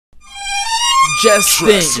Just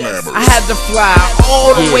think, I had to fly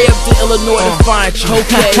all the way up to Illinois to find you.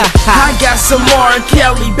 Okay, I got some R.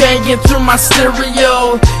 Kelly banging through my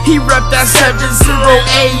stereo. He rep that 708,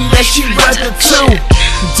 that she rep it too.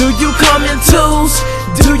 Do you come in twos?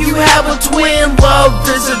 Do you have a twin? Love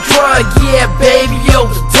is a drug, yeah baby,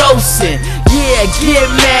 overdosing. Yeah, get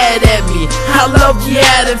mad at me, I love your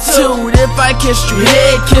attitude. If I kissed you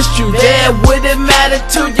here, kissed you there, would it matter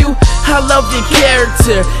to you? I love your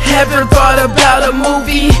character, haven't thought about a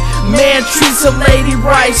movie. Man treats a lady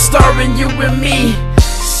right, starring you and me.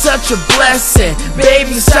 Such a blessing,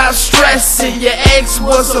 baby stop stressing. Your ex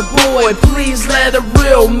was a boy, please let a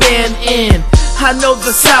real man in. I know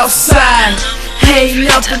the south side ain't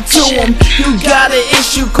nothing to him. You got an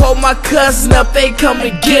issue, call my cousin up, they come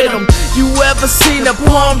and get him. You ever seen a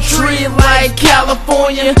palm tree like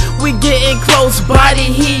California? We getting close, body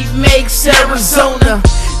heat makes Arizona.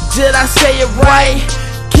 Did I say it right?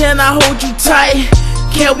 Can I hold you tight?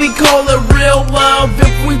 Can we call it real love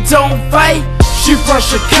if we don't fight? She from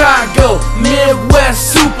Chicago,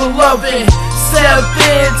 Midwest, super loving. Step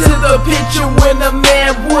into the picture when a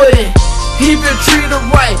man wouldn't even treat her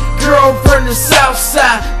right. Girl from the south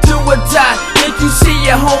side, do or die. If you see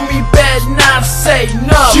your homie, bet not say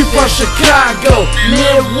nothing. She from Chicago,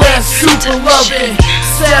 Midwest, super loving.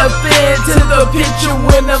 Step into the picture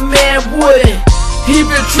when a man wouldn't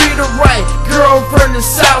even treat her right. Girl from the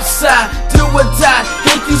south side, do or die.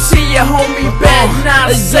 If you see your homie, bet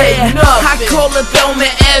not say nothing. I call her Thelma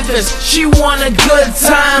Evans, she want a good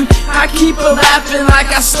time. I keep her laughing like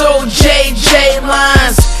I stole JJ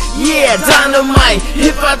lines. Yeah, dynamite,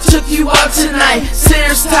 if I took you out tonight.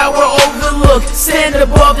 Sears Tower overlook, stand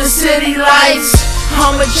above the city lights.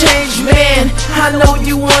 I'm a changed man, I know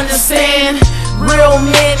you understand. Real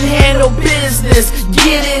men handle business,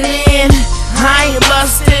 get it in. I ain't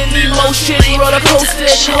lustin', emotion, roller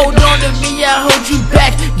coaster. Hold on to me, I hold you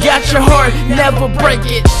back. Got your heart, never break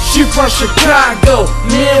it. She from Chicago,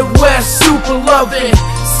 Midwest, super loving.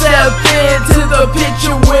 Step into the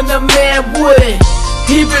picture when a man wouldn't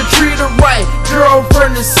even treat her right. Girl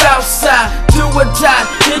from the south side, do or die.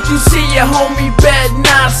 If you see your homie, bet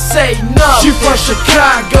not say nothing. She from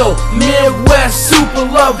Chicago, Midwest, super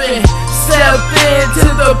loving. Step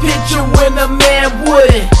into the picture when a man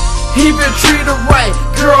wouldn't even treat her right.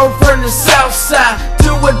 Girl from the south side,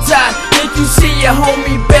 do or die. If you see your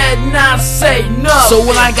homie, bet not say nothing. So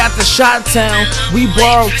when I got to Chi-Town, we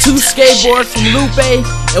borrowed 2 skateboards from Lupe,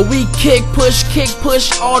 and we kick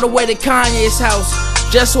push all the way to Kanye's house,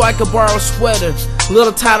 just so I could borrow a sweater. A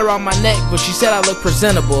little tight around my neck, but she said I look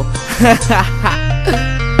presentable.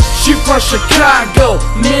 She from Chicago,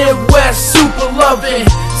 Midwest, super loving.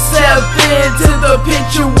 Step into the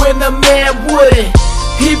picture when a man wouldn't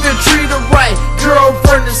even treat her right. Girl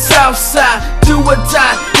from the south side, do or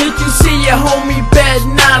die. If you see your homie, bet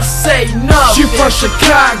not say nothing. She from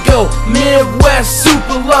Chicago, Midwest,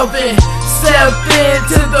 super loving. Step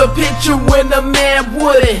into the picture when a man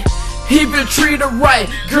wouldn't even treat her right.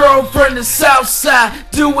 Girl from the south side,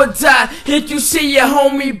 do or die. If you see your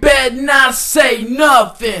homie, bet not say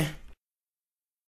nothing.